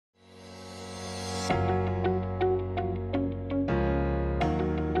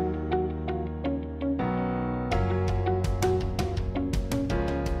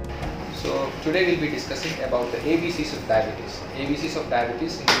Today we'll be discussing about the ABCs of diabetes. ABCs of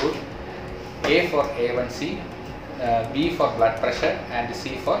diabetes include A for A1C, B for blood pressure, and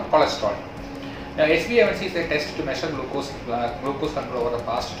C for cholesterol. Now HbA1c is a test to measure glucose control over the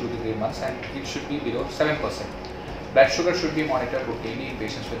past 2 to 3 months, and it should be below 7%. Blood sugar should be monitored routinely in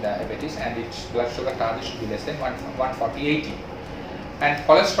patients with diabetes, and its blood sugar target should be less than 140/80. And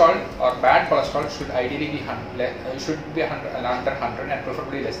cholesterol or bad cholesterol should ideally be under 100 and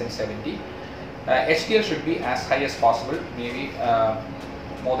preferably less than 70. HDL should be as high as possible, maybe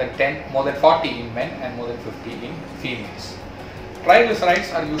more than 40 in men and more than 50 in females. Triglycerides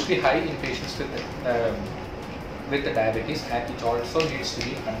are usually high in patients with the diabetes, and it also needs to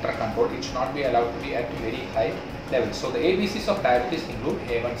be under control. It should not be allowed to be at very high levels. So the ABCs of diabetes include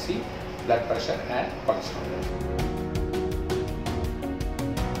A1C, blood pressure, and cholesterol.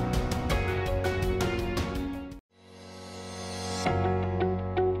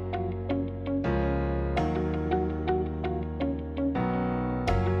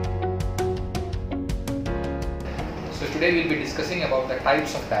 So today we will be discussing about the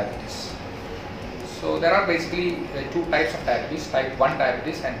types of diabetes. So there are basically two types of diabetes, type 1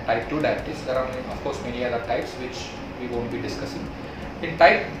 diabetes and type 2 diabetes. There are of course many other types which we won't be discussing. In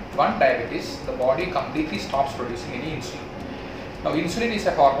type 1 diabetes, the body completely stops producing any insulin. Now insulin is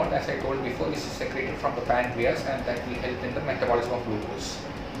a hormone, as I told before, is secreted from the pancreas, and that will help in the metabolism of glucose.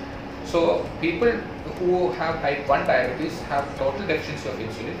 So people who have type 1 diabetes have total deficiency of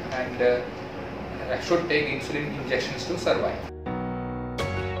insulin and should take insulin injections to survive.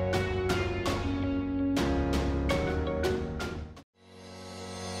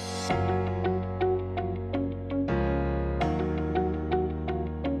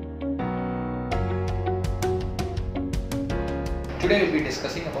 Today we will be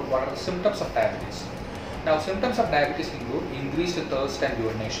discussing about what are the symptoms of diabetes. Now symptoms of diabetes include increased thirst and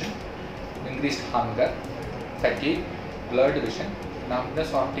urination, increased hunger, fatigue, blurred vision,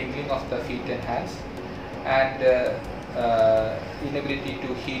 numbness or tingling of the feet and hands, and inability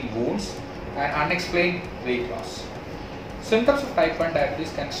to heal wounds, and unexplained weight loss. Symptoms of type 1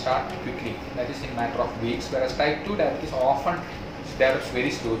 diabetes can start quickly, that is in a matter of weeks, whereas type 2 diabetes often develops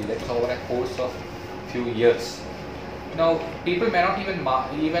very slowly, that is over a course of few years. Now people may not even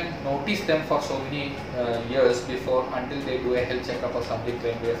notice them for so many years until they do a health checkup or something,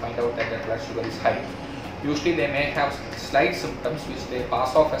 when they find out that their blood sugar is high. Usually they may have slight symptoms which they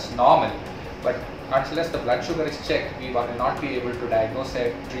pass off as normal, but unless the blood sugar is checked, we will not be able to diagnose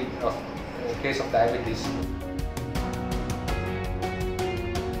a case of diabetes.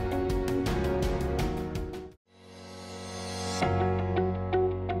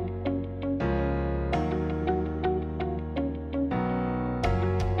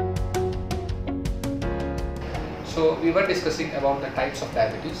 So we were discussing about the types of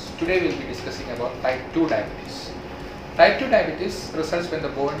diabetes. Today we will be discussing about type 2 diabetes. Type 2 diabetes results when the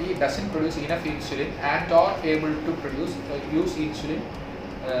body doesn't produce enough insulin and or able to use insulin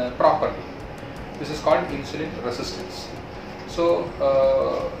properly. This is called insulin resistance. So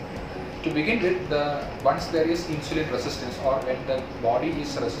to begin with, once there is insulin resistance, or when the body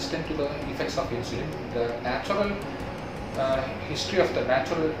is resistant to the effects of insulin, the natural history of the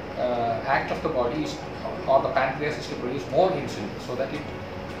natural act of the body is, or the pancreas, is to produce more insulin so that it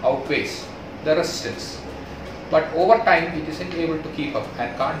outweighs the resistance. But over time it isn't able to keep up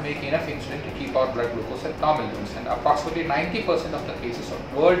and can't make enough insulin to keep our blood glucose at normal levels, and approximately 90% of the cases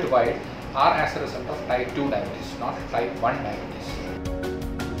worldwide are as a result of type 2 diabetes, not type 1 diabetes.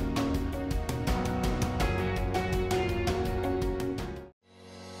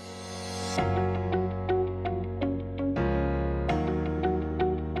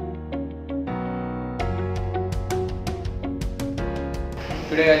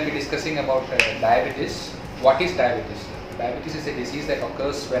 Today I will be discussing about diabetes. What is diabetes? Diabetes is a disease that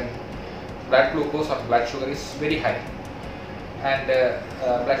occurs when blood glucose or blood sugar is very high, and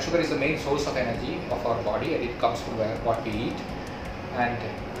blood sugar is the main source of energy of our body, and it comes from what we eat, and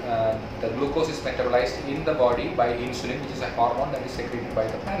the glucose is metabolized in the body by insulin, which is a hormone that is secreted by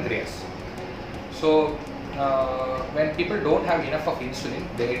the pancreas. So when people don't have enough of insulin,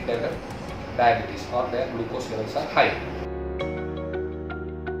 they develop diabetes, or their glucose levels are high.